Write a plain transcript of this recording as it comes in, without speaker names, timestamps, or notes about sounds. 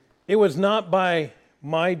It was not by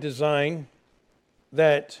my design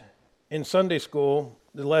that in Sunday school,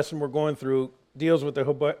 the lesson we're going through deals with the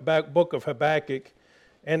book of Habakkuk,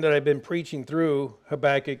 and that I've been preaching through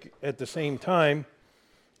Habakkuk at the same time.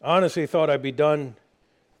 I honestly thought I'd be done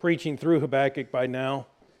preaching through Habakkuk by now.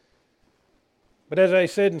 But as I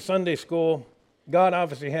said in Sunday school, God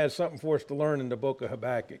obviously has something for us to learn in the book of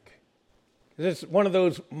Habakkuk. It's one of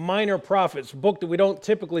those minor prophets, a book that we don't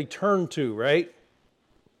typically turn to, right?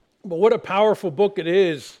 But what a powerful book it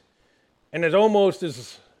is. And it almost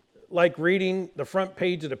is like reading the front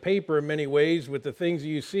page of the paper in many ways, with the things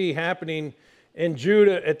you see happening in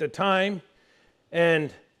Judah at the time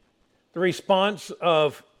and the response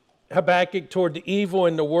of Habakkuk toward the evil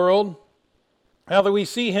in the world. How that we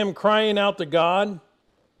see him crying out to God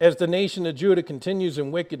as the nation of Judah continues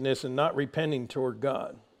in wickedness and not repenting toward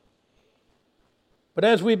God. But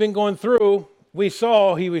as we've been going through, we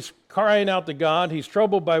saw he was crying out to God. He's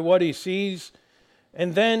troubled by what he sees.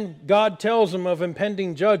 And then God tells him of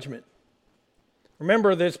impending judgment.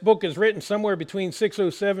 Remember, this book is written somewhere between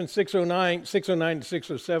 607, 609 to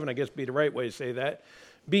 607, I guess be the right way to say that,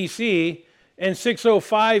 BC. And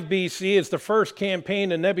 605 BC is the first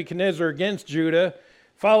campaign of Nebuchadnezzar against Judah,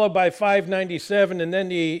 followed by 597, and then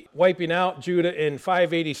the wiping out Judah in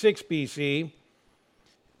 586 BC.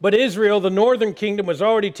 But Israel, the northern kingdom, was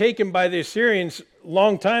already taken by the Assyrians a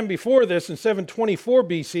long time before this, in 724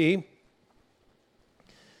 BC.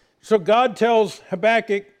 So God tells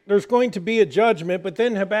Habakkuk there's going to be a judgment, but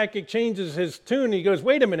then Habakkuk changes his tune. He goes,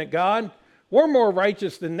 wait a minute, God, we're more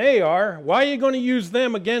righteous than they are. Why are you going to use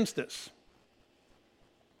them against us?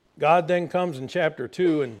 God then comes in chapter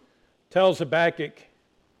 2 and tells Habakkuk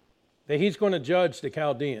that he's going to judge the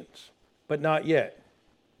Chaldeans, but not yet.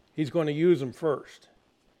 He's going to use them first.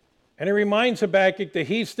 And he reminds Habakkuk that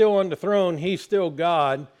he's still on the throne, he's still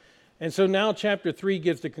God. And so now chapter 3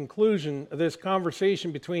 gives the conclusion of this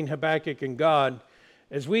conversation between Habakkuk and God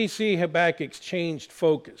as we see Habakkuk's changed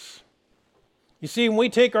focus. You see, when we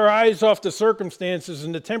take our eyes off the circumstances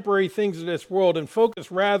and the temporary things of this world and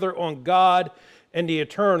focus rather on God and the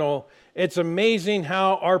eternal, it's amazing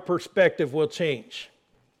how our perspective will change.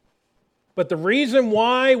 But the reason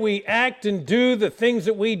why we act and do the things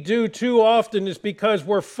that we do too often is because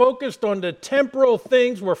we're focused on the temporal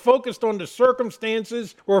things, we're focused on the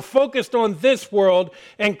circumstances, we're focused on this world.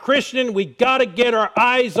 And Christian, we got to get our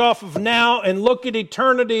eyes off of now and look at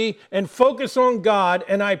eternity and focus on God.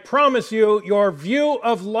 And I promise you, your view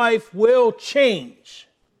of life will change.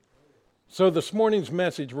 So this morning's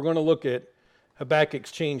message, we're going to look at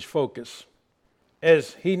Habakkuk's changed focus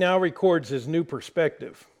as he now records his new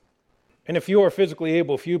perspective. And if you are physically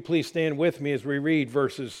able, if you please stand with me as we read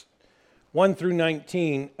verses 1 through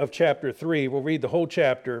 19 of chapter 3. We'll read the whole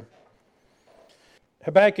chapter.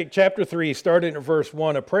 Habakkuk chapter 3, starting at verse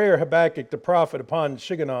 1, a prayer Habakkuk the prophet upon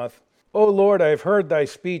Shigionoth. O Lord, I have heard thy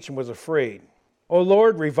speech and was afraid. O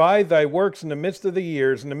Lord, revive thy works in the midst of the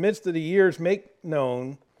years. In the midst of the years make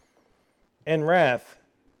known, and wrath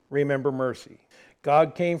remember mercy.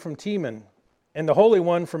 God came from Teman, and the Holy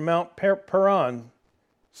One from Mount Paran,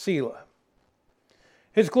 Selah.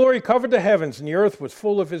 His glory covered the heavens, and the earth was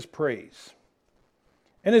full of his praise.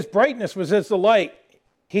 And his brightness was as the light.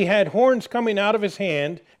 He had horns coming out of his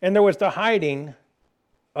hand, and there was the hiding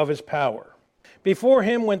of his power. Before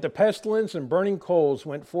him went the pestilence, and burning coals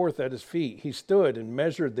went forth at his feet. He stood and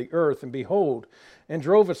measured the earth, and behold, and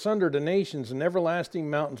drove asunder the nations, and everlasting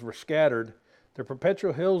mountains were scattered. The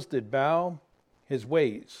perpetual hills did bow. His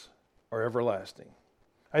ways are everlasting.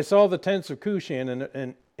 I saw the tents of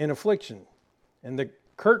Cushan in affliction, and the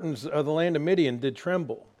curtains of the land of Midian did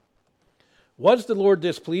tremble. Was the Lord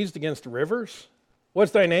displeased against the rivers?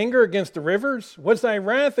 Was thine anger against the rivers? Was thy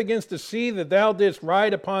wrath against the sea, that thou didst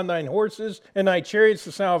ride upon thine horses and thy chariots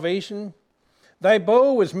to salvation? Thy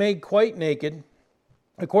bow was made quite naked,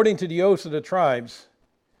 according to the oaths of the tribes,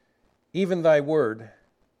 even thy word,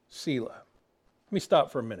 Selah. Let me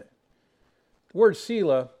stop for a minute. The word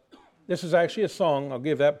Selah, this is actually a song. I'll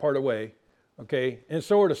give that part away. Okay, and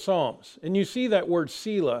so are the Psalms. And you see that word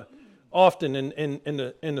Selah often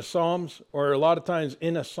in the Psalms, or a lot of times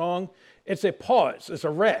in a song. It's a pause, it's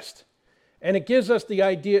a rest. And it gives us the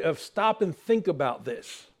idea of stop and think about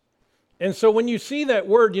this. And so when you see that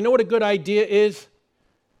word, you know what a good idea is?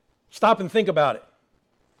 Stop and think about it.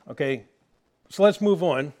 Okay, so let's move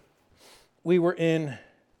on. We were in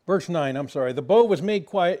verse 9, The bow was made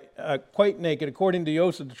quite naked, according to the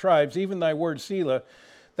oaths of the tribes, even thy word Selah.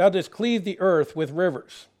 Thou didst cleave the earth with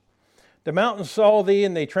rivers. The mountains saw thee,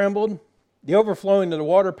 and they trembled. The overflowing of the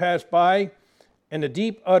water passed by, and the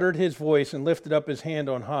deep uttered his voice and lifted up his hand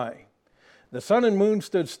on high. The sun and moon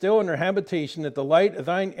stood still in their habitation. At the light of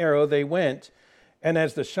thine arrow they went, and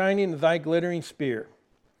as the shining of thy glittering spear.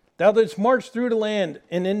 Thou didst march through the land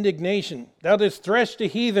in indignation. Thou didst thresh the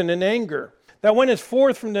heathen in anger. Thou wentest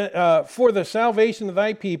forth for the salvation of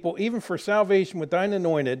thy people, even for salvation with thine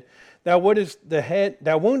anointed. Thou woundest the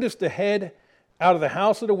head out of the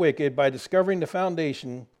house of the wicked by discovering the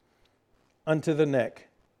foundation unto the neck.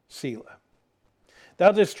 Selah.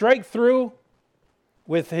 Thou didst strike through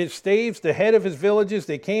with his staves the head of his villages.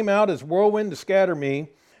 They came out as whirlwind to scatter me.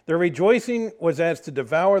 Their rejoicing was as to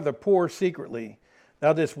devour the poor secretly.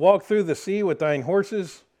 Thou didst walk through the sea with thine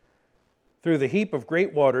horses, through the heap of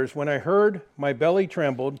great waters. When I heard, my belly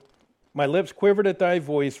trembled. My lips quivered at thy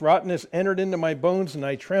voice. Rottenness entered into my bones, and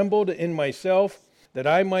I trembled in myself, that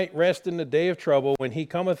I might rest in the day of trouble. When he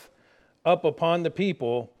cometh up upon the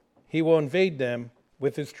people, he will invade them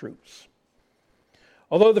with his troops.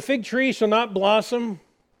 Although the fig tree shall not blossom,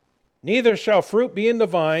 neither shall fruit be in the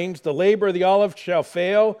vines, the labor of the olive shall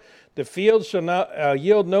fail, the field shall not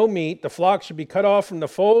yield no meat, the flock shall be cut off from the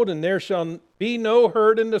fold, and there shall be no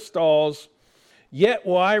herd in the stalls. Yet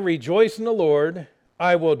will I rejoice in the Lord.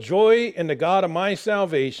 I will joy in the God of my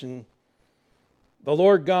salvation. The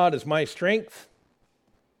Lord God is my strength.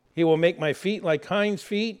 He will make my feet like hinds'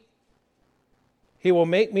 feet. He will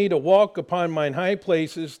make me to walk upon mine high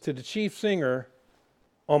places, to the chief singer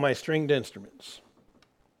on my stringed instruments.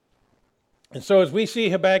 And so as we see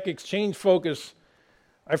Habakkuk's change focus,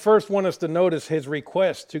 I first want us to notice his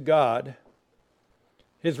request to God.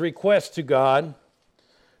 His request to God.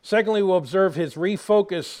 Secondly, we'll observe his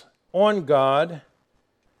refocus on God,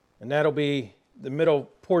 and that'll be the middle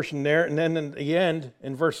portion there. And then in the end,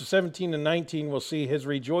 in verses 17 and 19, we'll see his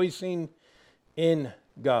rejoicing in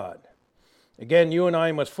God. Again, you and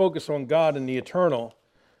I must focus on God and the eternal,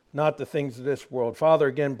 not the things of this world. Father,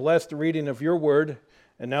 again, bless the reading of your word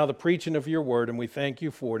and now the preaching of your word, and we thank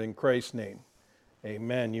you for it in Christ's name.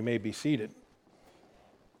 Amen. You may be seated.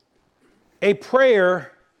 A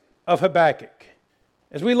prayer of Habakkuk.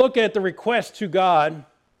 As we look at the request to God,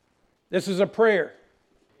 this is a prayer.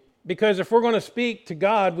 Because if we're going to speak to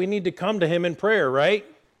God, we need to come to him in prayer, right?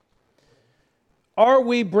 Are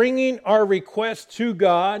we bringing our request to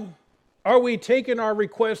God? Are we taking our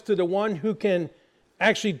request to the one who can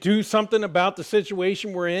actually do something about the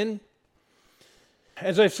situation we're in?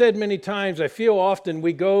 As I've said many times, I feel often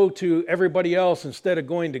we go to everybody else instead of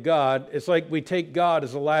going to God. It's like we take God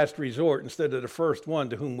as a last resort instead of the first one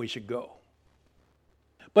to whom we should go.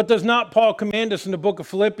 But does not Paul command us in the book of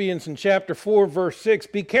Philippians in chapter 4, verse 6,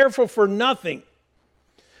 be careful for nothing,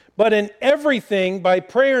 but in everything by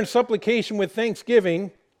prayer and supplication with thanksgiving,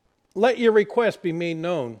 let your requests be made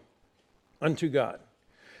known unto God.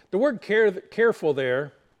 The word careful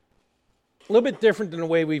there, a little bit different than the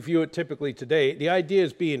way we view it typically today. The idea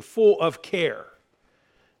is being full of care.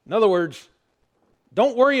 In other words,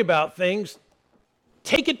 don't worry about things.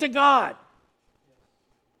 Take it to God.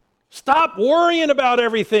 Stop worrying about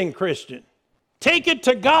everything, Christian. Take it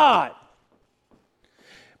to God.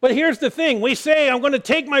 But here's the thing. We say, I'm going to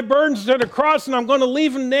take my burdens to the cross and I'm going to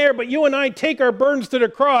leave them there. But you and I take our burdens to the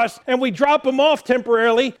cross and we drop them off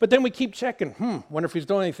temporarily. But then we keep checking. Wonder if he's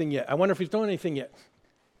doing anything yet. I wonder if he's doing anything yet.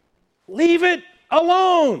 Leave it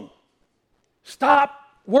alone. Stop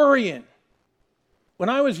worrying. When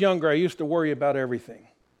I was younger, I used to worry about everything.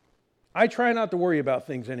 I try not to worry about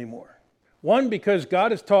things anymore. One, because God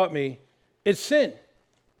has taught me it's sin.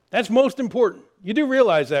 That's most important. You do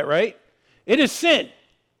realize that, right? It is sin.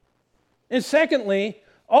 And secondly,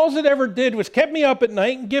 all it ever did was kept me up at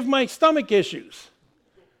night and give my stomach issues.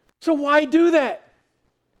 So why do that?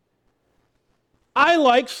 I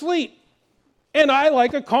like sleep. And I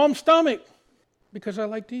like a calm stomach because I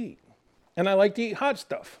like to eat. And I like to eat hot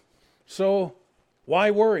stuff. So why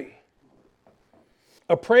worry?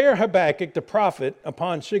 A prayer Habakkuk, the prophet,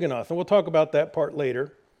 upon Shigionoth. And we'll talk about that part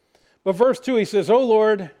later. But verse 2, he says, O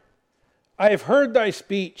Lord, I have heard thy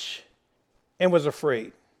speech and was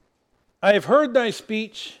afraid. I have heard thy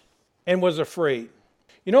speech and was afraid.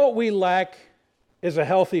 You know what we lack is a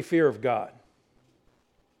healthy fear of God.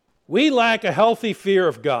 We lack a healthy fear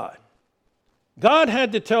of God. God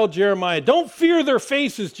had to tell Jeremiah, don't fear their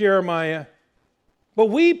faces, Jeremiah. But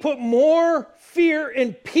we put more fear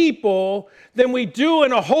in people than we do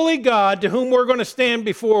in a holy God to whom we're going to stand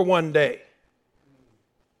before one day.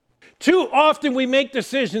 Too often we make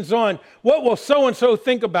decisions on what will so-and-so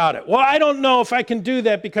think about it. Well, I don't know if I can do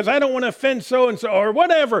that because I don't want to offend so-and-so or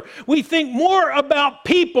whatever. We think more about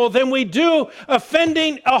people than we do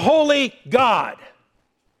offending a holy God.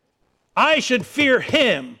 I should fear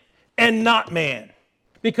him and not man.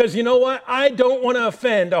 Because you know what? I don't want to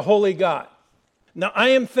offend a holy God. Now, I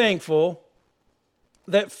am thankful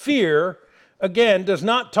that fear, again, does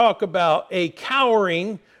not talk about a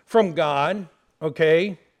cowering from God,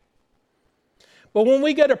 okay? But when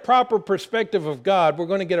we get a proper perspective of God, we're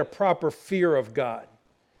going to get a proper fear of God.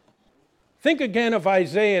 Think again of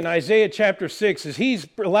Isaiah in Isaiah chapter 6 as he's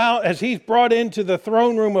brought into the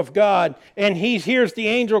throne room of God and he hears the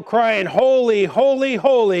angel crying, "Holy, holy,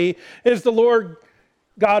 holy is the Lord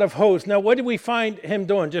God of hosts." Now, what do we find him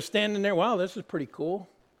doing? Just standing there, wow, this is pretty cool.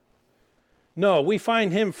 No, we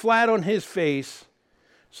find him flat on his face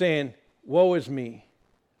saying, "Woe is me,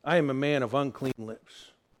 I am a man of unclean lips."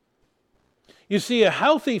 You see, a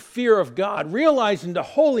healthy fear of God, realizing the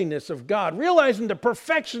holiness of God, realizing the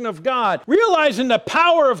perfection of God, realizing the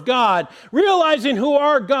power of God, realizing who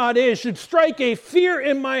our God is, should strike a fear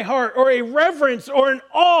in my heart or a reverence or an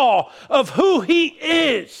awe of who He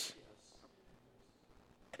is.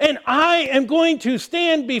 And I am going to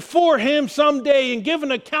stand before Him someday and give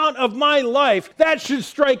an account of my life. That should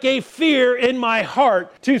strike a fear in my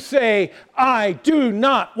heart to say, I do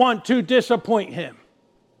not want to disappoint Him.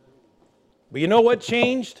 But you know what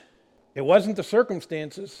changed? It wasn't the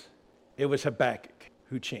circumstances. It was Habakkuk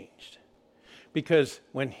who changed. Because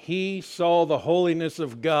when he saw the holiness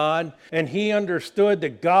of God and he understood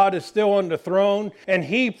that God is still on the throne and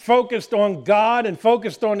he focused on God and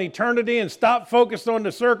focused on eternity and stopped focused on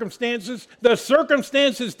the circumstances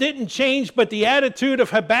didn't change, but the attitude of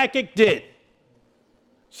Habakkuk did.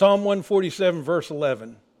 Psalm 147 verse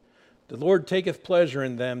 11. The Lord taketh pleasure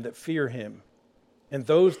in them that fear Him, and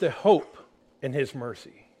those that hope in His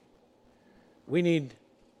mercy. We need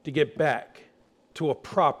to get back to a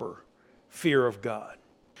proper fear of God.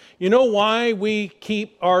 You know why we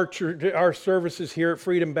keep our services here at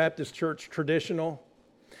Freedom Baptist Church traditional?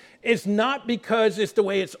 It's not because it's the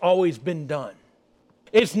way it's always been done.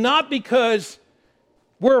 It's not because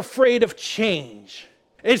we're afraid of change.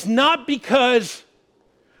 It's not because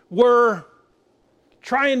we're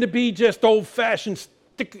trying to be just old-fashioned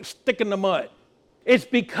stick in the mud. It's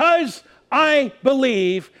because I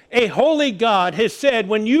believe a holy God has said,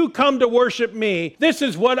 when you come to worship me, this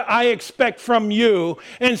is what I expect from you.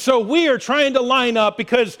 And so we are trying to line up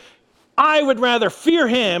because I would rather fear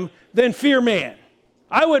Him than fear man.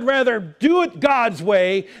 I would rather do it God's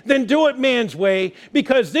way than do it man's way,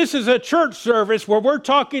 because this is a church service where we're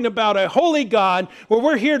talking about a holy God, where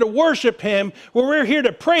we're here to worship Him, where we're here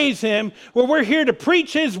to praise Him, where we're here to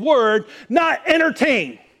preach His word, not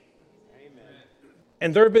entertain.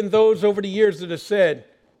 And there have been those over the years that have said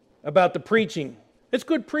about the preaching, it's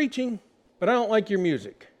good preaching, but I don't like your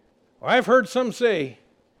music. Or I've heard some say,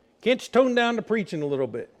 can't you tone down the preaching a little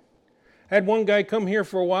bit? I had one guy come here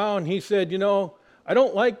for a while and he said, I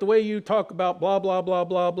don't like the way you talk about blah, blah, blah,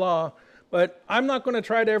 blah, blah, but I'm not going to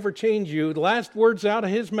try to ever change you. The last words out of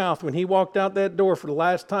his mouth when he walked out that door for the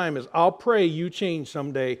last time is, I'll pray you change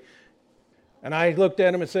someday. And I looked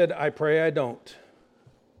at him and said, I pray I don't.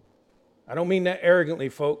 I don't mean that arrogantly,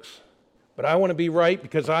 folks, but I want to be right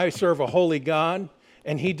because I serve a holy God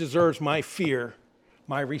and He deserves my fear,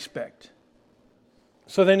 my respect.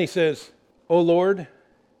 So then he says, O Lord,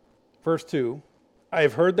 verse 2, I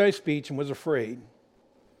have heard thy speech and was afraid.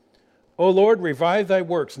 O Lord, revive thy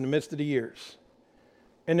works in the midst of the years.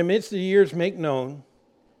 In the midst of the years make known,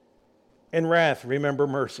 in wrath remember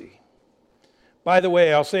mercy. By the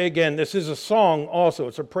way, I'll say again, this is a song also.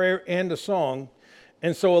 It's a prayer and a song.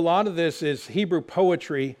 And so a lot of this is Hebrew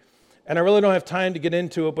poetry, and I really don't have time to get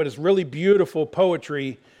into it, but it's really beautiful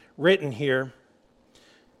poetry written here.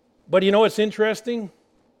 But you know what's interesting?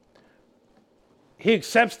 He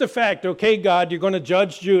accepts the fact, okay, God, you're going to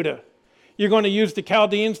judge Judah. You're going to use the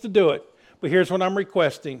Chaldeans to do it. But here's what I'm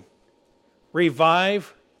requesting.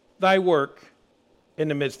 Revive thy work in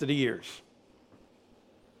the midst of the years.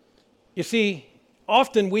 You see,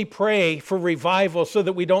 often we pray for revival so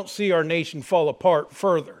that we don't see our nation fall apart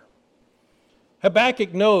further.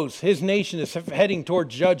 Habakkuk knows his nation is heading toward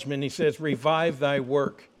judgment. He says, revive thy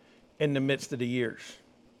work in the midst of the years.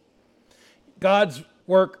 God's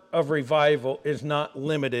work of revival is not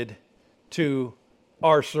limited to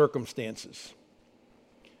our circumstances.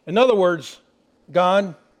 In other words,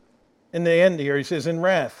 God, in the end here, He says, in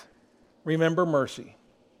wrath, remember mercy.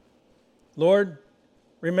 Lord,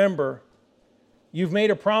 remember, you've made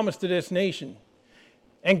a promise to this nation.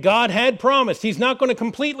 And God had promised He's not going to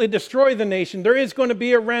completely destroy the nation. There is going to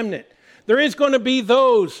be a remnant. There is going to be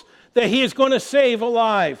those that He is going to save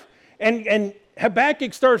alive. And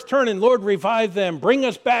Habakkuk starts turning, Lord, revive them. Bring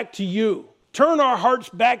us back to you. Turn our hearts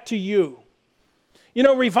back to you.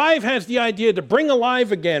 Revive has the idea to bring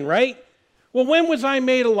alive again, right? Well, when was I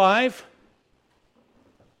made alive?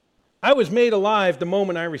 I was made alive the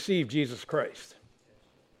moment I received Jesus Christ.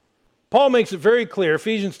 Paul makes it very clear,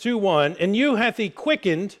 Ephesians 2:1, and you hath he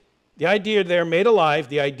quickened, the idea there, made alive,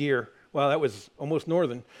 the idea, well, that was almost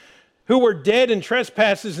northern, who were dead in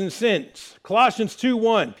trespasses and sins. Colossians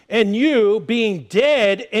 2:1, and you, being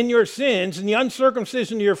dead in your sins and the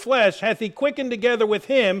uncircumcision of your flesh, hath he quickened together with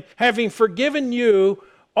him, having forgiven you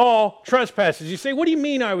all trespasses. You say, what do you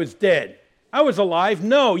mean I was dead? I was alive.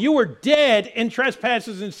 No, you were dead in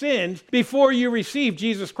trespasses and sins before you received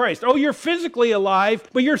Jesus Christ. Oh, you're physically alive,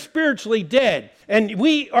 but you're spiritually dead. And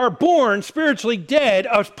we are born spiritually dead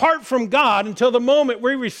apart from God until the moment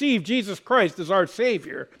we receive Jesus Christ as our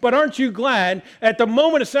Savior. But aren't you glad at the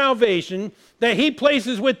moment of salvation that he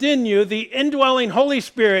places within you the indwelling Holy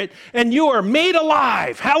Spirit and you are made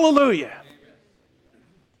alive? Hallelujah.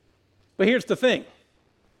 But here's the thing.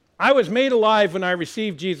 I was made alive when I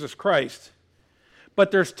received Jesus Christ. But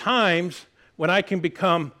there's times when I can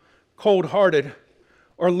become cold-hearted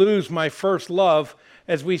or lose my first love,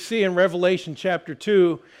 as we see in Revelation chapter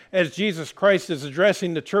 2, as Jesus Christ is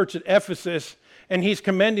addressing the church at Ephesus, and he's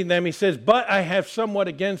commending them. He says, but I have somewhat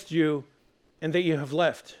against you, and that you have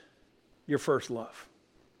left your first love.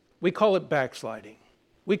 We call it backsliding.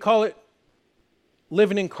 We call it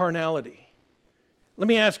living in carnality. Let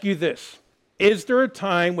me ask you this. Is there a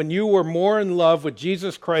time when you were more in love with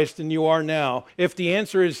Jesus Christ than you are now? If the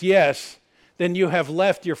answer is yes, then you have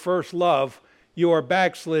left your first love. You are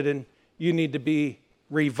backslidden. You need to be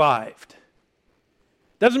revived.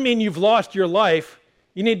 Doesn't mean you've lost your life.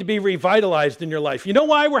 You need to be revitalized in your life. You know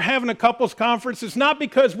why we're having a couples conference? It's not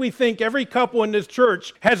because we think every couple in this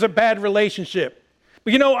church has a bad relationship.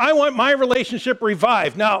 But I want my relationship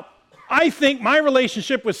revived. Now, I think my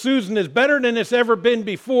relationship with Susan is better than it's ever been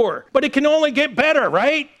before. But it can only get better,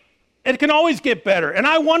 right? It can always get better. And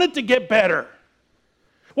I want it to get better.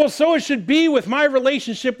 Well, so it should be with my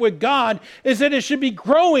relationship with God, is that it should be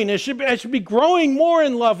growing. I should be growing more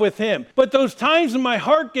in love with him. But those times when my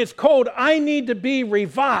heart gets cold, I need to be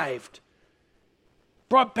revived,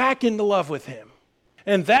 brought back into love with him.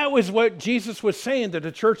 And that was what Jesus was saying to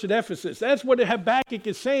the church at Ephesus. That's what Habakkuk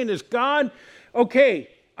is saying is, God, okay,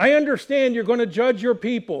 I understand you're going to judge your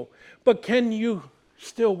people, but can you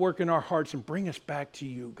still work in our hearts and bring us back to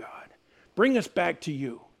you, God? Bring us back to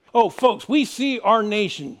you. Oh, folks, we see our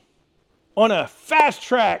nation on a fast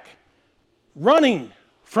track running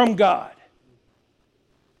from God.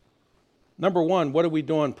 Number one, what are we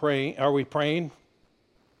doing praying? Are we praying?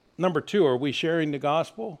 Number two, are we sharing the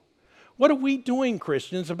gospel? What are we doing,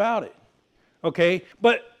 Christians, about it? Okay,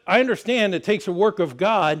 but I understand it takes a work of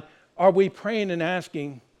God. Are we praying and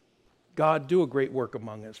asking, God, do a great work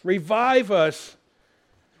among us. Revive us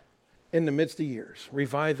in the midst of years.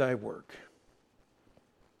 Revive thy work.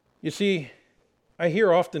 You see, I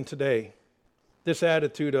hear often today this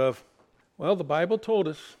attitude of, well, the Bible told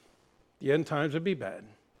us the end times would be bad.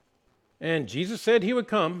 And Jesus said he would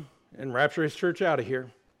come and rapture his church out of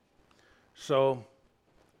here. So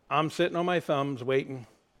I'm sitting on my thumbs waiting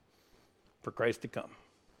for Christ to come.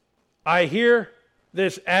 I hear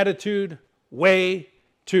this attitude way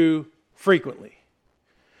too frequently.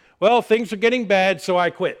 Well, things are getting bad, so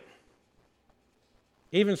I quit.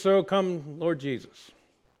 Even so, come, Lord Jesus.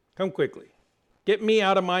 Come quickly. Get me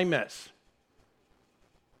out of my mess.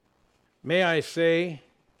 May I say,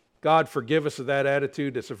 God forgive us of that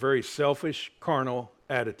attitude. It's a very selfish, carnal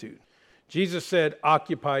attitude. Jesus said,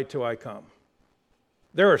 occupy till I come.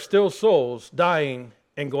 There are still souls dying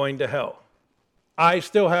and going to hell. I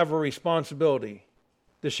still have a responsibility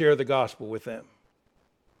to share the gospel with them.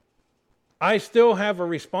 I still have a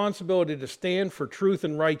responsibility to stand for truth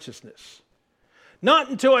and righteousness. Not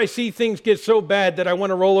until I see things get so bad that I want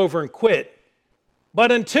to roll over and quit,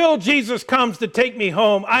 but until Jesus comes to take me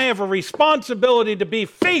home, I have a responsibility to be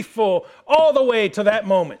faithful all the way to that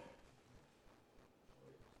moment.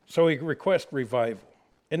 So he requests revival.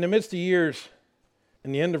 In the midst of years,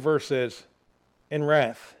 and the end of verse says, in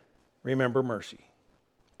wrath, remember mercy.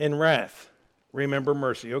 In wrath, remember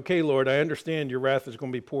mercy. Okay, Lord, I understand your wrath is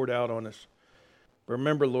going to be poured out on us. But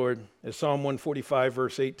remember, Lord, as Psalm 145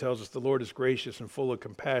 verse 8 tells us, the Lord is gracious and full of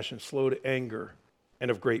compassion, slow to anger, and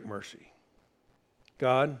of great mercy.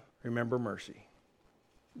 God, remember mercy.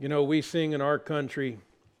 You know, we sing in our country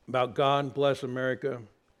about God bless America.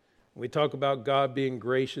 We talk about God being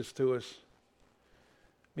gracious to us.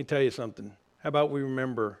 Let me tell you something. How about we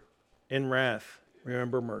remember, in wrath,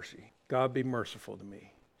 remember mercy. God, be merciful to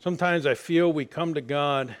me. Sometimes I feel we come to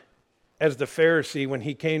God as the Pharisee when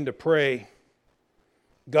he came to pray.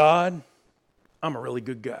 God, I'm a really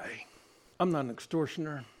good guy. I'm not an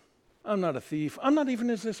extortioner. I'm not a thief. I'm not even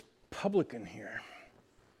as this publican here.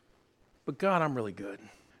 But God, I'm really good.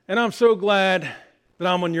 And I'm so glad that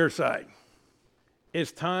I'm on your side.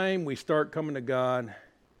 It's time we start coming to God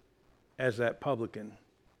as that publican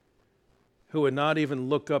who would not even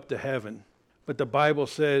look up to heaven. But the Bible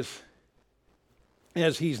says,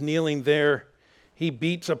 as he's kneeling there, he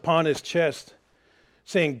beats upon his chest,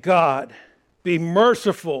 saying, God, be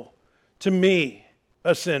merciful to me,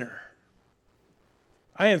 a sinner.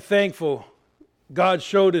 I am thankful God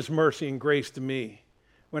showed his mercy and grace to me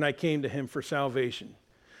when I came to him for salvation.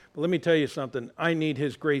 But let me tell you something. I need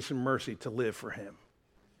his grace and mercy to live for him,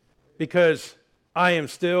 because I am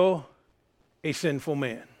still a sinful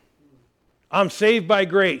man. I'm saved by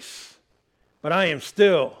grace, but I am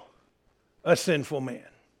still a sinful man.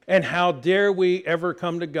 And how dare we ever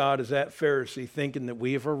come to God as that Pharisee thinking that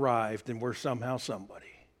we have arrived and we're somehow somebody.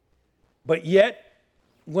 But yet,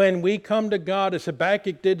 when we come to God as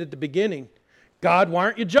Habakkuk did at the beginning, God, why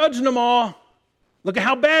aren't you judging them all? Look at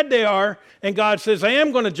how bad they are. And God says, I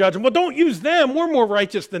am going to judge them. Well, don't use them. We're more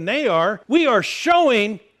righteous than they are. We are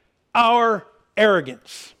showing our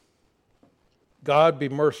arrogance. God, be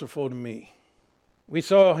merciful to me. We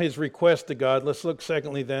saw his request to God. Let's look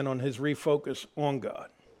secondly then on his refocus on God.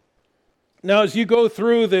 Now, as you go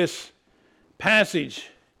through this passage,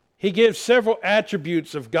 he gives several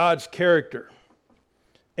attributes of God's character.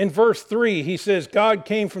 In verse 3, he says, God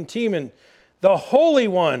came from Teman, the Holy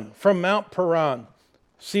One from Mount Paran,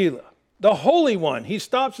 Selah. The Holy One. He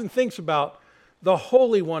stops and thinks about the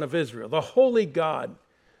Holy One of Israel, the holy God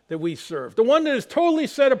that we serve, the one that is totally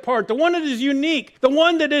set apart, the one that is unique, the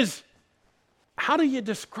one that is, how do you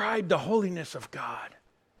describe the holiness of God?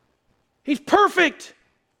 He's perfect.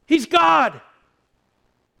 He's God.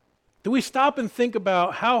 Do we stop and think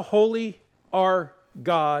about how holy our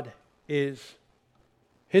God is?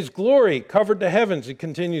 His glory covered the heavens, it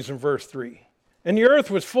continues in verse 3. And the earth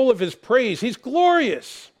was full of his praise. He's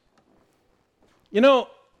glorious. You know,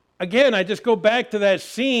 again, I just go back to that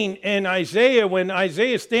scene in Isaiah when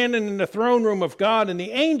Isaiah's standing in the throne room of God and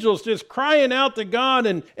the angels just crying out to God.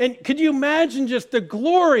 And could you imagine just the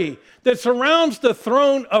glory that surrounds the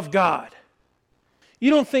throne of God? You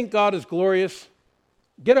don't think God is glorious?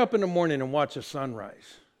 Get up in the morning and watch a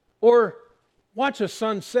sunrise or watch a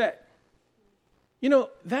sunset. You know,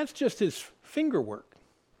 that's just his finger work.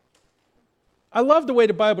 I love the way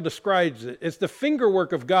the Bible describes it. It's the finger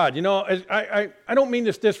work of God. You know, I don't mean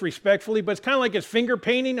this disrespectfully, but it's kind of like his finger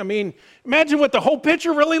painting. I mean, imagine what the whole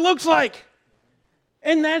picture really looks like.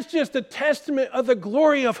 And that's just a testament of the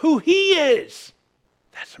glory of who he is.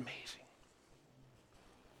 That's amazing.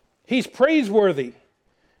 He's praiseworthy.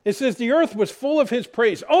 It says the earth was full of his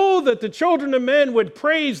praise. Oh, that the children of men would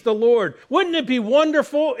praise the Lord. Wouldn't it be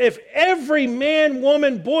wonderful if every man,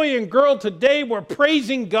 woman, boy, and girl today were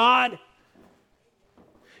praising God?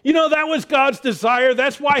 You know, that was God's desire.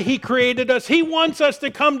 That's why he created us. He wants us to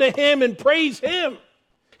come to him and praise him.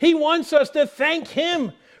 He wants us to thank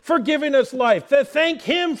him for giving us life, to thank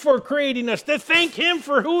him for creating us, to thank him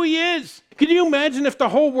for who he is. Can you imagine if the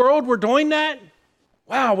whole world were doing that?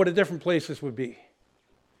 Wow, what a different place this would be.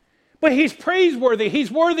 But he's praiseworthy. He's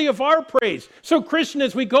worthy of our praise. So Christian,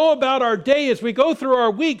 as we go about our day, as we go through our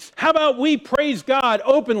weeks, how about we praise God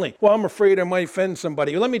openly? Well, I'm afraid I might offend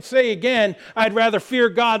somebody. Let me say again, I'd rather fear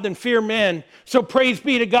God than fear men. So praise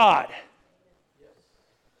be to God.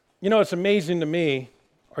 You know, it's amazing to me.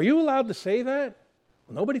 Are you allowed to say that?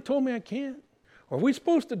 Well, nobody told me I can't. Are we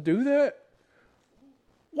supposed to do that?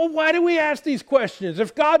 Well, why do we ask these questions?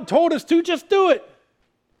 If God told us to, just do it.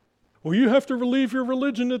 Well, you have to leave your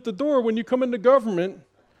religion at the door when you come into government.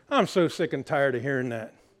 I'm so sick and tired of hearing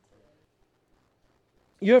that.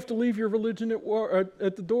 You have to leave your religion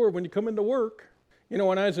at the door when you come into work. You know,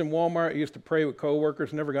 when I was in Walmart, I used to pray with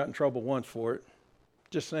coworkers, never got in trouble once for it.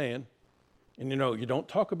 Just saying. And you know, you don't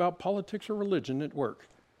talk about politics or religion at work.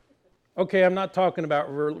 Okay, I'm not talking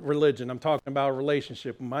about religion. I'm talking about a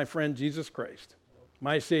relationship with my friend Jesus Christ,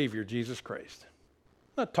 my Savior, Jesus Christ.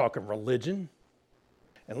 I'm not talking religion.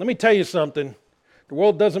 And let me tell you something, the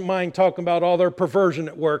world doesn't mind talking about all their perversion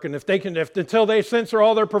at work, and until they censor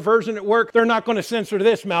all their perversion at work, they're not going to censor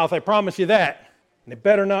this mouth, I promise you that. And it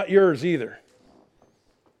better not yours either.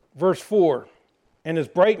 Verse 4, and his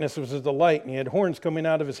brightness was as the light, and he had horns coming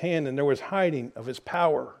out of his hand, and there was hiding of his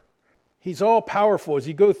power. He's all powerful. As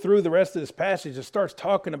you go through the rest of this passage, it starts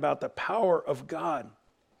talking about the power of God.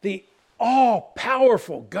 The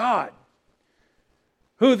all-powerful God,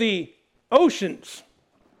 who the oceans,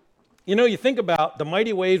 you know, you think about the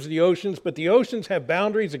mighty waves of the oceans, but the oceans have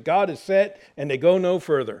boundaries that God has set, and they go no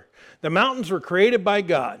further. The mountains were created by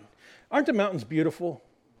God. Aren't the mountains beautiful?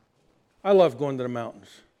 I love going to the mountains.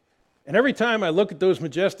 And every time I look at those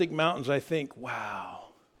majestic mountains, I think, wow,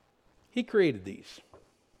 he created these.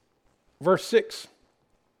 Verse 6,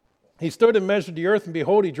 He stood and measured the earth, and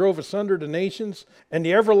behold, he drove asunder the nations, and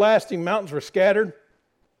the everlasting mountains were scattered.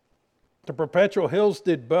 The perpetual hills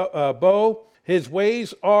did bow. His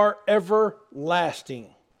ways are everlasting.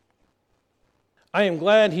 I am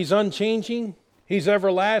glad he's unchanging. He's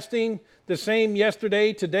everlasting, the same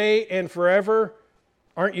yesterday, today, and forever.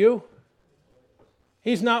 Aren't you?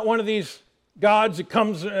 He's not one of these gods that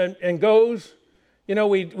comes and goes. You know,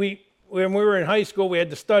 when we were in high school, we had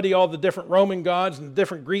to study all the different Roman gods and the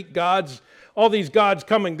different Greek gods. All these gods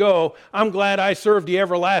come and go. I'm glad I serve the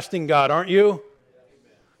everlasting God, aren't you?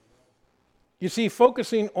 You see,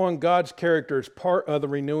 focusing on God's character is part of the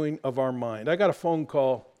renewing of our mind. I got a phone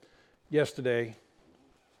call yesterday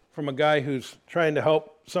from a guy who's trying to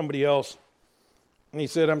help somebody else. And he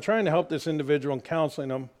said, I'm trying to help this individual and counseling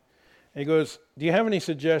them. And he goes, do you have any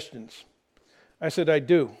suggestions? I said, I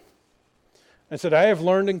do. I said, I have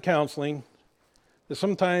learned in counseling that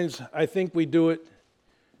sometimes I think we do it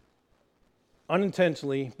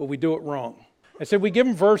unintentionally, but we do it wrong. I said, we give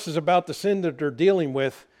them verses about the sin that they're dealing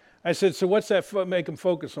with. I said, so what's that make them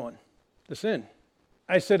focus on? The sin.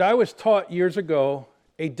 I said, I was taught years ago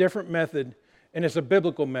a different method, and it's a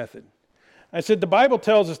biblical method. I said, the Bible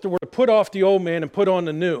tells us that we're to put off the old man and put on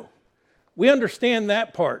the new. We understand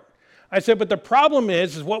that part. I said, but the problem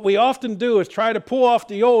is what we often do is try to pull off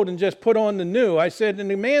the old and just put on the new. I said,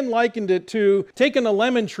 and the man likened it to taking a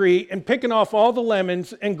lemon tree and picking off all the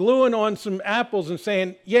lemons and gluing on some apples and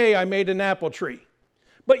saying, yay, I made an apple tree.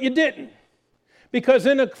 But you didn't. Because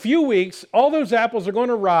in a few weeks, all those apples are going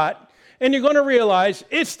to rot, and you're going to realize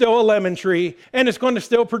it's still a lemon tree, and it's going to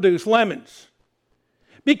still produce lemons.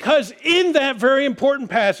 Because in that very important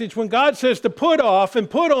passage, when God says to put off and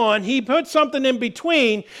put on, he puts something in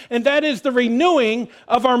between, and that is the renewing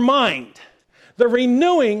of our mind. The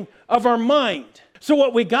renewing of our mind. So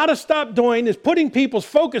what we got to stop doing is putting people's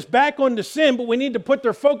focus back onto sin, but we need to put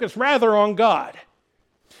their focus rather on God.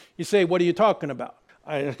 You say, what are you talking about?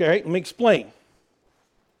 Okay, let me explain.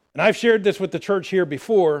 And I've shared this with the church here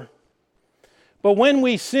before, but when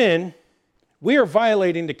we sin, we are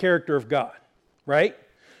violating the character of God, right?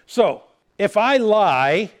 So, if I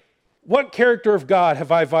lie, what character of God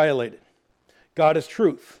have I violated? God is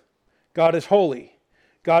truth. God is holy.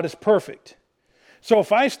 God is perfect. So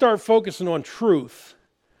if I start focusing on truth,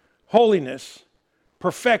 holiness,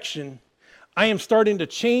 perfection, I am starting to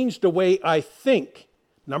change the way I think,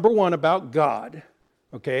 number one, about God,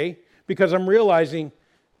 okay? Because I'm realizing,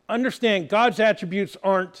 understand, God's attributes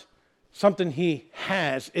aren't something he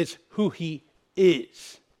has, it's who he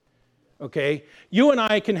is. Okay? You and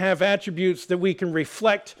I can have attributes that we can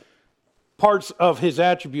reflect parts of his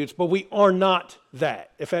attributes, but we are not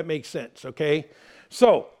that, if that makes sense, okay?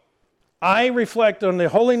 So, I reflect on the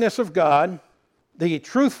holiness of God, the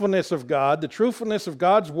truthfulness of God, the truthfulness of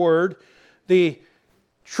God's word, the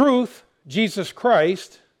truth, Jesus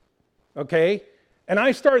Christ, okay? And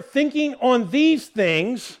I start thinking on these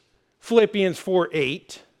things, Philippians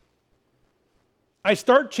 4:8, I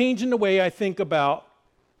start changing the way I think about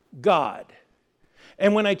God.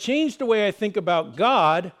 And when I change the way I think about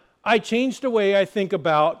God, I change the way I think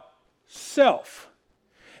about self.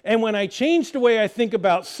 And when I change the way I think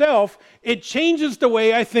about self, it changes the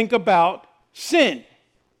way I think about sin.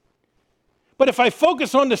 But if I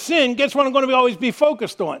focus on the sin, guess what I'm going to always be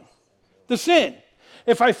focused on? The sin.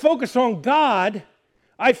 If I focus on God,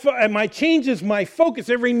 it changes my focus.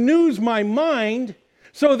 It renews my mind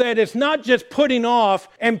so that it's not just putting off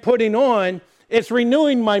and putting on. It's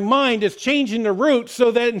renewing my mind. It's changing the roots so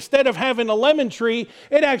that instead of having a lemon tree,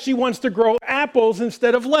 it actually wants to grow apples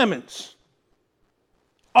instead of lemons.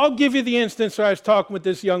 I'll give you the instance where I was talking with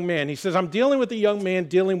this young man. He says, I'm dealing with a young man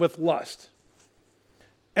dealing with lust.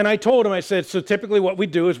 And I told him, I said, so typically what we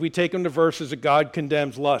do is we take him to verses that God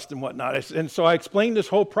condemns lust and whatnot. And so I explained this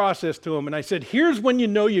whole process to him. And I said, here's when you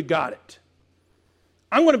know you got it.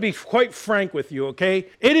 I'm going to be quite frank with you, okay?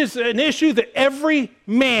 It is an issue that every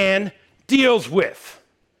man deals with.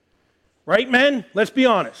 Right, men? Let's be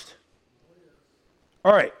honest.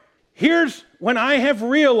 All right. Here's when I have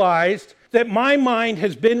realized that my mind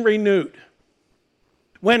has been renewed.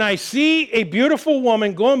 When I see a beautiful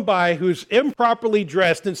woman going by who's improperly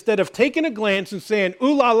dressed, instead of taking a glance and saying,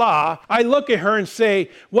 ooh la la, I look at her and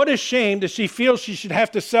say, what a shame that she feels she should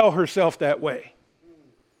have to sell herself that way.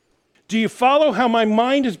 Do you follow how my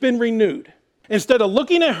mind has been renewed? Instead of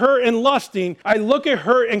looking at her and lusting, I look at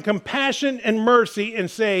her in compassion and mercy and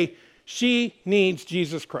say, she needs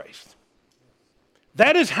Jesus Christ.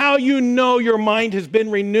 That is how you know your mind has been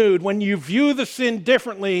renewed, when you view the sin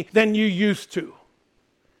differently than you used to.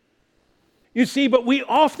 You see, but we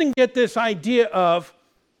often get this idea of,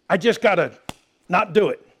 I just got to not do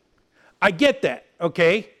it. I get that,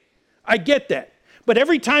 okay? I get that. But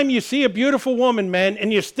every time you see a beautiful woman, man,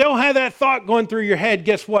 and you still have that thought going through your head,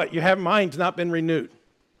 guess what? Your mind's not been renewed.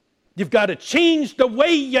 You've got to change the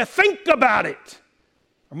way you think about it.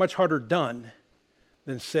 Or much harder done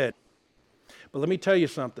than said. But let me tell you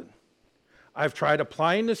something. I've tried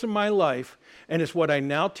applying this in my life, and it's what I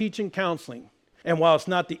now teach in counseling. And while it's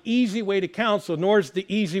not the easy way to counsel, nor is the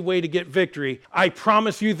easy way to get victory, I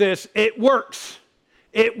promise you this, it works.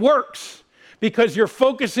 It works because you're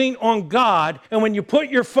focusing on God. And when you put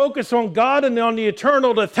your focus on God and on the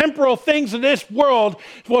eternal, the temporal things of this world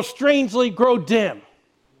will strangely grow dim.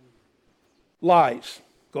 Lies.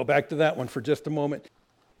 Go back to that one for just a moment.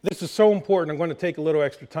 This is so important. I'm going to take a little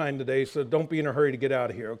extra time today, so don't be in a hurry to get out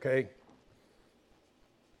of here, okay?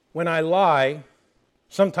 When I lie,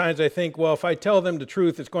 sometimes I think, well, if I tell them the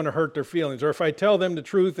truth, it's going to hurt their feelings. Or if I tell them the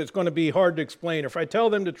truth, it's going to be hard to explain. Or if I tell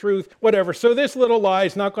them the truth, whatever. So this little lie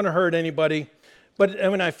is not going to hurt anybody. But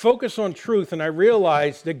when I focus on truth and I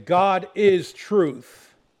realize that God is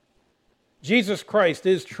truth, Jesus Christ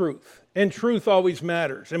is truth, and truth always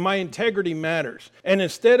matters, and my integrity matters. And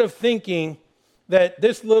instead of thinking that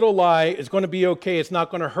this little lie is going to be okay, it's not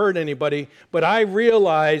going to hurt anybody, but I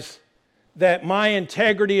realize that my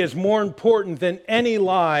integrity is more important than any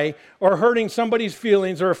lie or hurting somebody's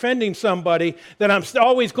feelings or offending somebody, that I'm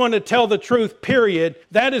always going to tell the truth, period.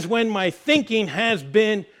 That is when my thinking has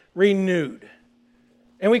been renewed.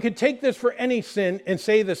 And we could take this for any sin and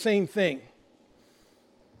say the same thing.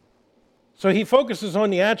 So he focuses on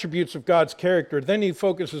the attributes of God's character, then he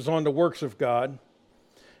focuses on the works of God.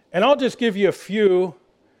 And I'll just give you a few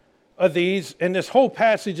of these, and this whole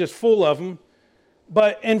passage is full of them.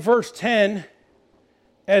 But in verse 10,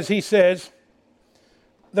 as he says,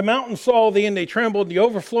 the mountains saw thee, and they trembled. The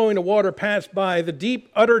overflowing of water passed by. The deep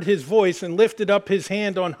uttered his voice and lifted up his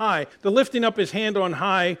hand on high. The lifting up his hand on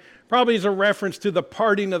high probably is a reference to the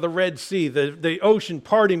parting of the Red Sea, the ocean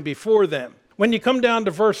parting before them. When you come down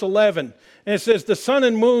to verse 11, and it says, the sun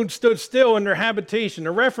and moon stood still in their habitation,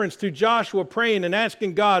 a reference to Joshua praying and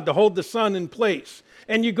asking God to hold the sun in place.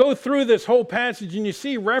 And you go through this whole passage and you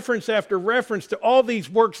see reference after reference to all these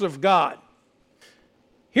works of God.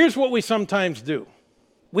 Here's what we sometimes do.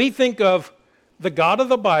 We think of the God of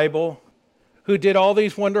the Bible who did all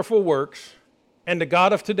these wonderful works and the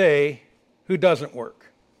God of today who doesn't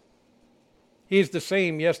work. He's the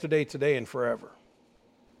same yesterday, today, and forever.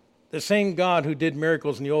 The same God who did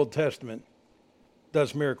miracles in the Old Testament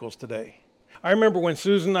does miracles today. I remember when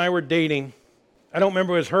Susan and I were dating, I don't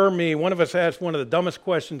remember if it was her or me, one of us asked one of the dumbest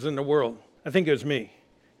questions in the world. I think it was me,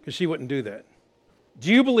 because she wouldn't do that.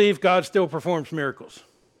 Do you believe God still performs miracles?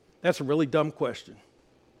 That's a really dumb question.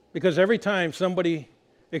 Because every time somebody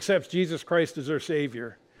accepts Jesus Christ as their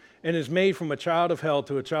Savior and is made from a child of hell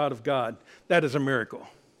to a child of God, that is a miracle.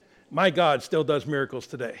 My God still does miracles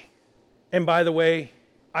today. And by the way,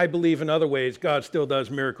 I believe in other ways God still does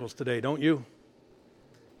miracles today, don't you?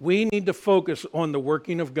 We need to focus on the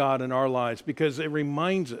working of God in our lives because it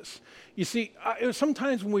reminds us. You see,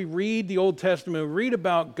 sometimes when we read the Old Testament, we read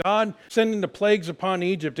about God sending the plagues upon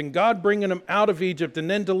Egypt and God bringing them out of Egypt and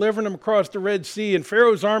then delivering them across the Red Sea and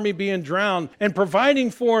Pharaoh's army being drowned and providing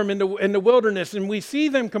for them in the wilderness. And we see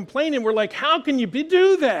them complaining. We're like, how can you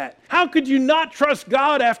do that? How could you not trust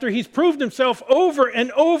God after he's proved himself over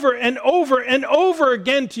and over and over and over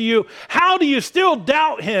again to you? How do you still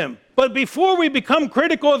doubt him? But before we become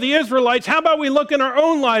critical of the Israelites, how about we look in our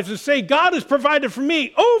own lives and say, God has provided for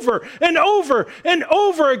me over and over and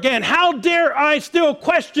over again. How dare I still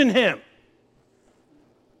question him?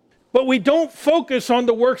 But we don't focus on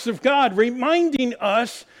the works of God, reminding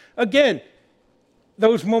us, again,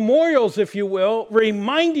 those memorials, if you will,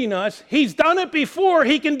 reminding us he's done it before,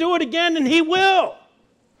 he can do it again, and he will.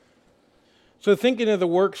 So thinking of the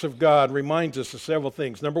works of God reminds us of several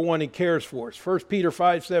things. Number one, he cares for us. 1 Peter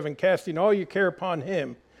 5:7, casting all your care upon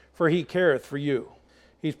him, for he careth for you.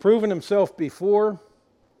 He's proven himself before,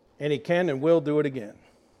 and he can and will do it again.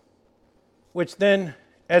 Which then,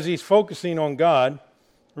 as he's focusing on God,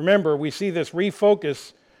 remember, we see this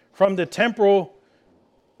refocus from the temporal,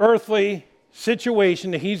 earthly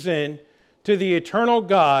situation that he's in to the eternal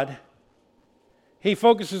God. He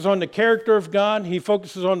focuses on the character of God, he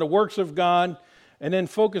focuses on the works of God, and then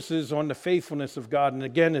focuses on the faithfulness of God. And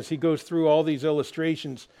again, as he goes through all these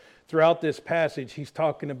illustrations throughout this passage, he's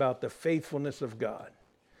talking about the faithfulness of God.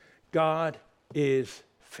 God is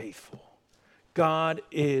faithful. God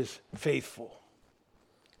is faithful.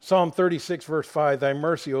 Psalm 36, verse 5, thy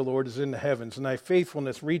mercy, O Lord, is in the heavens, and thy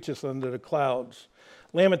faithfulness reacheth unto the clouds.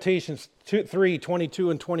 Lamentations 3,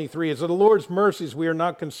 22 and 23 is of the Lord's mercies we are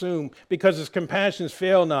not consumed, because his compassions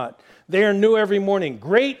fail not. They are new every morning.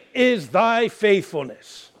 Great is thy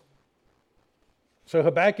faithfulness. So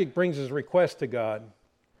Habakkuk brings his request to God.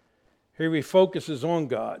 Here he focuses on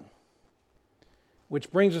God, which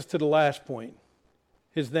brings us to the last point,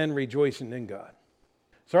 his then rejoicing in God.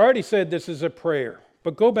 So I already said this is a prayer,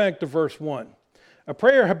 but go back to verse 1. A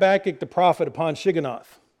prayer of Habakkuk the prophet upon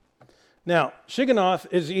Shigionoth. Now, Shigionoth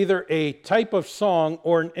is either a type of song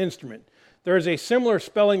or an instrument. There is a similar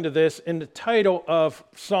spelling to this in the title of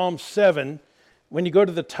Psalm 7. When you go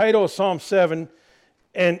to the title of Psalm 7,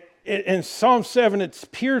 and in Psalm 7, it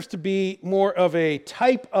appears to be more of a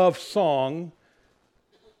type of song.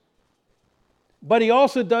 But he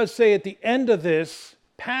also does say at the end of this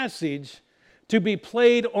passage to be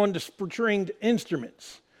played on the stringed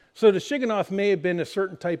instruments. So the Shigionoth may have been a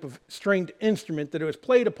certain type of stringed instrument that it was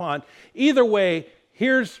played upon. Either way,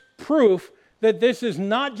 here's proof that this is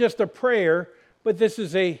not just a prayer, but this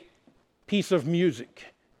is a piece of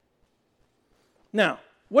music. Now,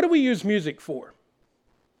 what do we use music for?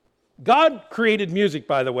 God created music,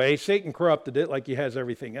 by the way. Satan corrupted it like he has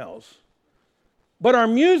everything else. But our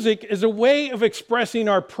music is a way of expressing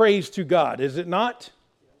our praise to God, is it not?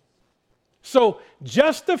 So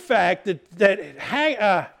just the fact that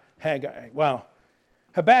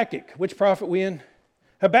Habakkuk, which prophet we in?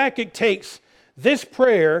 Habakkuk takes this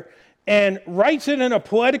prayer and writes it in a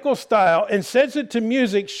poetical style and sets it to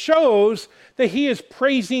music, shows that he is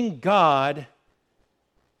praising God.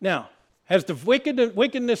 Now, has the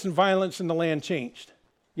wickedness and violence in the land changed?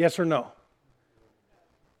 Yes or no?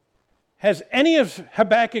 Has any of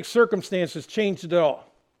Habakkuk's circumstances changed at all?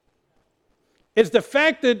 Is the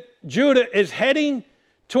fact that Judah is heading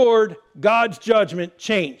toward God's judgment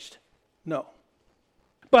changed? No.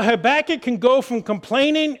 But Habakkuk can go from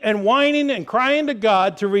complaining and whining and crying to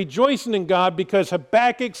God to rejoicing in God because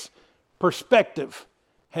Habakkuk's perspective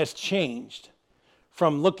has changed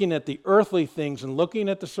from looking at the earthly things and looking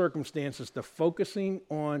at the circumstances to focusing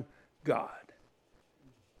on God.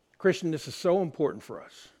 Christian, this is so important for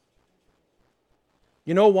us.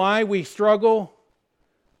 You know why we struggle?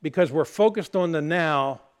 Because we're focused on the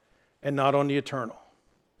now and not on the eternal.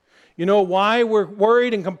 You know why we're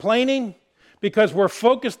worried and complaining? Because we're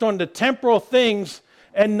focused on the temporal things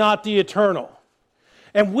and not the eternal.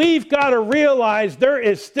 And we've got to realize there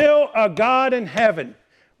is still a God in heaven.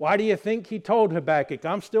 Why do you think he told Habakkuk,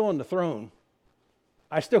 I'm still on the throne.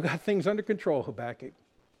 I still got things under control, Habakkuk.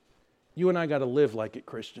 You and I got to live like it,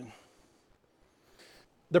 Christian.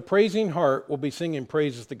 The praising heart will be singing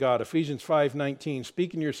praises to God. Ephesians 5:19,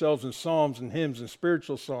 speaking to yourselves in psalms and hymns and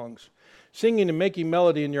spiritual songs, singing and making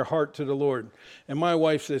melody in your heart to the Lord. And my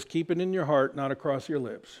wife says, keep it in your heart, not across your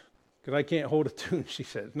lips. Because I can't hold a tune, she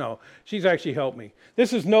says. No, she's actually helped me.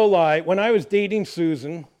 This is no lie. When I was dating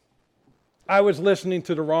Susan, I was listening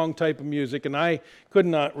to the wrong type of music, and I could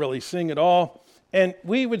not really sing at all. And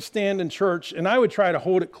we would stand in church, and I would try to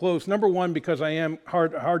hold it close. Number one, because I am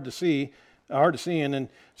hard to see, and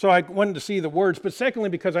so I wanted to see the words. But secondly,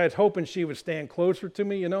 because I was hoping she would stand closer to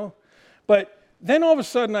me, But then all of a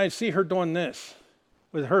sudden, I'd see her doing this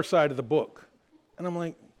with her side of the book. And I'm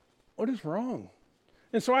like, what is wrong?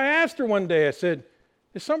 And so I asked her one day, I said,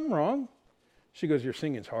 is something wrong? She goes, your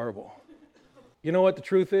singing's horrible. You know what the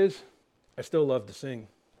truth is? I still love to sing.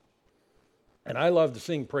 And I love to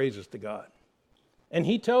sing praises to God. And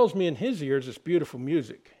he tells me in his ears it's beautiful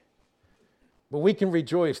music. But we can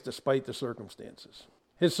rejoice despite the circumstances.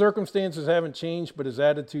 His circumstances haven't changed, but his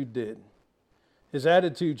attitude did. His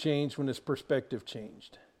attitude changed when his perspective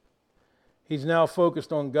changed. He's now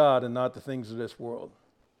focused on God and not the things of this world.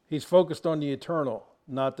 He's focused on the eternal,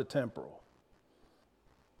 not the temporal.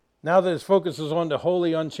 Now that his focus is on the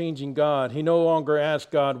holy, unchanging God, he no longer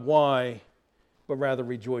asks God why, but rather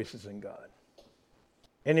rejoices in God.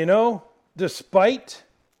 And despite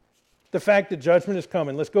the fact that judgment is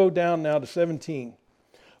coming, let's go down now to 17.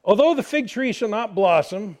 Although the fig tree shall not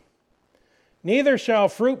blossom, neither shall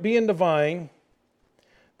fruit be in the vine,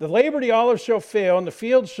 the labor of the olive shall fail, and the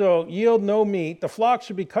field shall yield no meat. The flock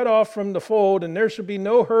shall be cut off from the fold, and there shall be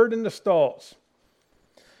no herd in the stalls.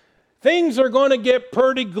 Things are going to get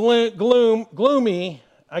pretty gloomy.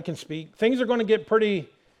 I can speak. Things are going to get pretty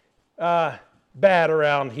bad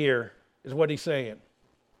around here, is what he's saying.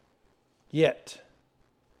 Yet,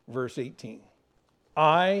 verse 18,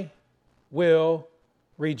 I will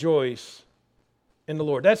rejoice in the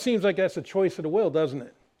Lord. That seems like that's a choice of the will, doesn't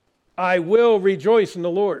it? I will rejoice in the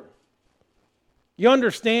Lord. You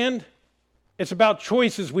understand? It's about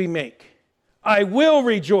choices we make. I will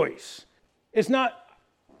rejoice. It's not,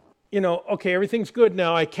 okay, everything's good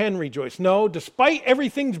now, I can rejoice. No, despite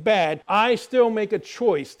everything's bad, I still make a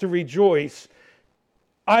choice to rejoice.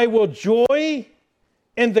 I will joy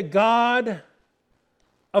in the God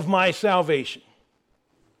of my salvation.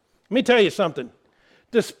 Let me tell you something.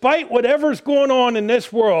 Despite whatever's going on in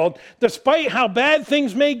this world, despite how bad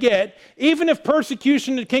things may get, even if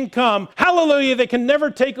persecution can come, hallelujah, they can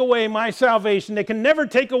never take away my salvation. They can never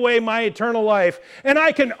take away my eternal life. And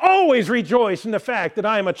I can always rejoice in the fact that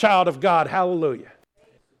I am a child of God. Hallelujah.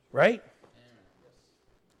 Right?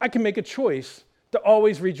 I can make a choice to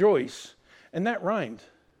always rejoice. And that rhymed.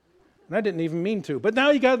 And I didn't even mean to. But now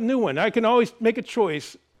you got a new one. I can always make a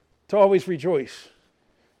choice to always rejoice.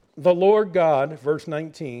 The Lord God, verse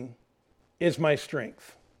 19, is my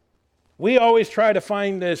strength. We always try to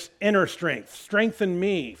find this inner strength. Strengthen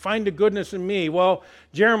me. Find the goodness in me. Well,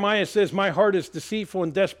 Jeremiah says, my heart is deceitful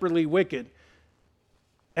and desperately wicked.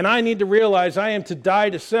 And I need to realize I am to die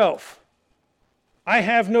to self. I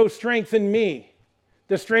have no strength in me.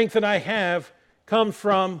 The strength that I have comes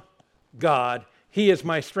from God. He is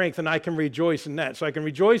my strength, and I can rejoice in that. So I can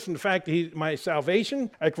rejoice in the fact that He's my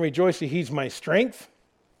salvation. I can rejoice that He's my strength.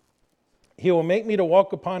 He will make me to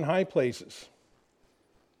walk upon high places.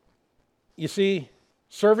 You see,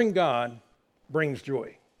 serving God brings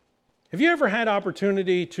joy. Have you ever had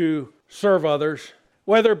opportunity to serve others,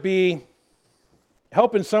 whether it be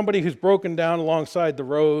helping somebody who's broken down alongside the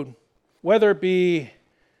road, whether it be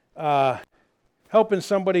helping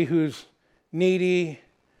somebody who's needy,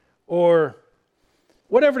 or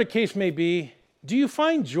whatever the case may be? Do you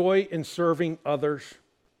find joy in serving others?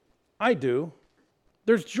 I do.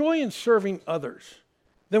 There's joy in serving others.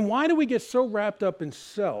 Then why do we get so wrapped up in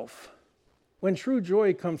self when true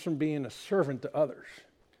joy comes from being a servant to others?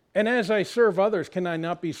 And as I serve others, can I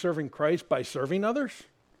not be serving Christ by serving others?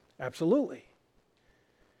 Absolutely.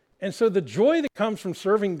 And so the joy that comes from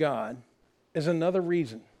serving God is another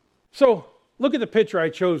reason. So look at the picture I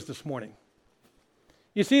chose this morning.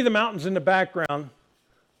 You see the mountains in the background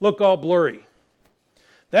look all blurry.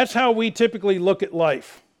 That's how we typically look at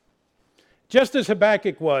life. Just as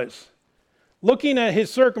Habakkuk was, looking at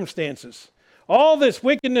his circumstances, all this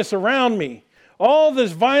wickedness around me, all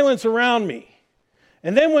this violence around me.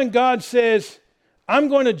 And then when God says, I'm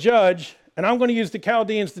going to judge, and I'm going to use the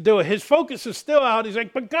Chaldeans to do it, his focus is still out. He's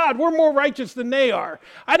like, but God, we're more righteous than they are.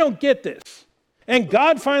 I don't get this. And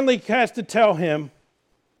God finally has to tell him,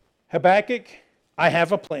 Habakkuk, I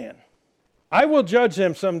have a plan. I will judge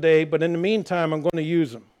them someday, but in the meantime, I'm going to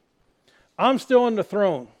use them. I'm still on the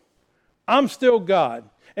throne. I'm still God.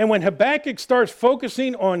 And when Habakkuk starts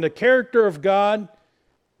focusing on the character of God,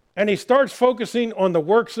 and he starts focusing on the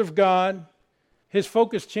works of God, his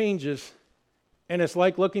focus changes, and it's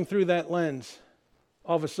like looking through that lens.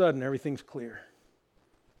 All of a sudden, everything's clear.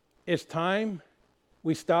 It's time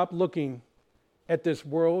we stop looking at this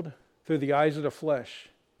world through the eyes of the flesh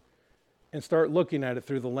and start looking at it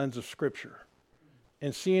through the lens of Scripture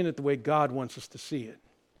and seeing it the way God wants us to see it.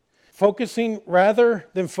 Focusing, rather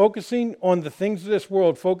than focusing on the things of this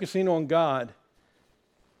world, focusing on God.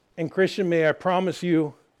 And Christian, may I promise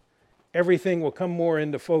you, everything will come more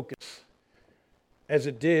into focus as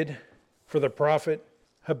it did for the prophet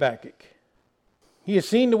Habakkuk. He has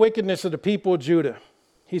seen the wickedness of the people of Judah.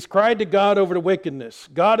 He's cried to God over the wickedness.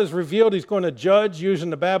 God has revealed He's going to judge using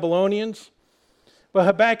the Babylonians. But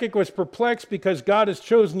Habakkuk was perplexed because God has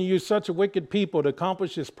chosen to use such a wicked people to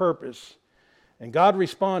accomplish His purpose. And God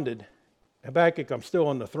responded, Habakkuk, I'm still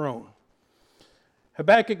on the throne.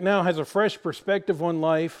 Habakkuk now has a fresh perspective on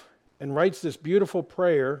life and writes this beautiful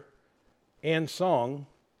prayer and song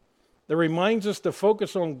that reminds us to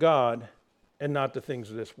focus on God and not the things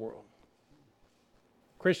of this world.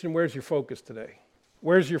 Christian, where's your focus today?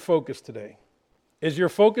 Where's your focus today? Is your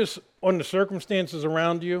focus on the circumstances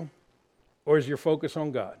around you, or is your focus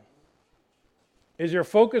on God? Is your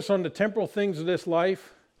focus on the temporal things of this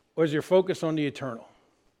life, or is your focus on the eternal?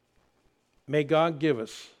 May God give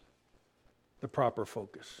us the proper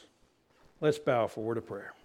focus. Let's bow for a word of prayer.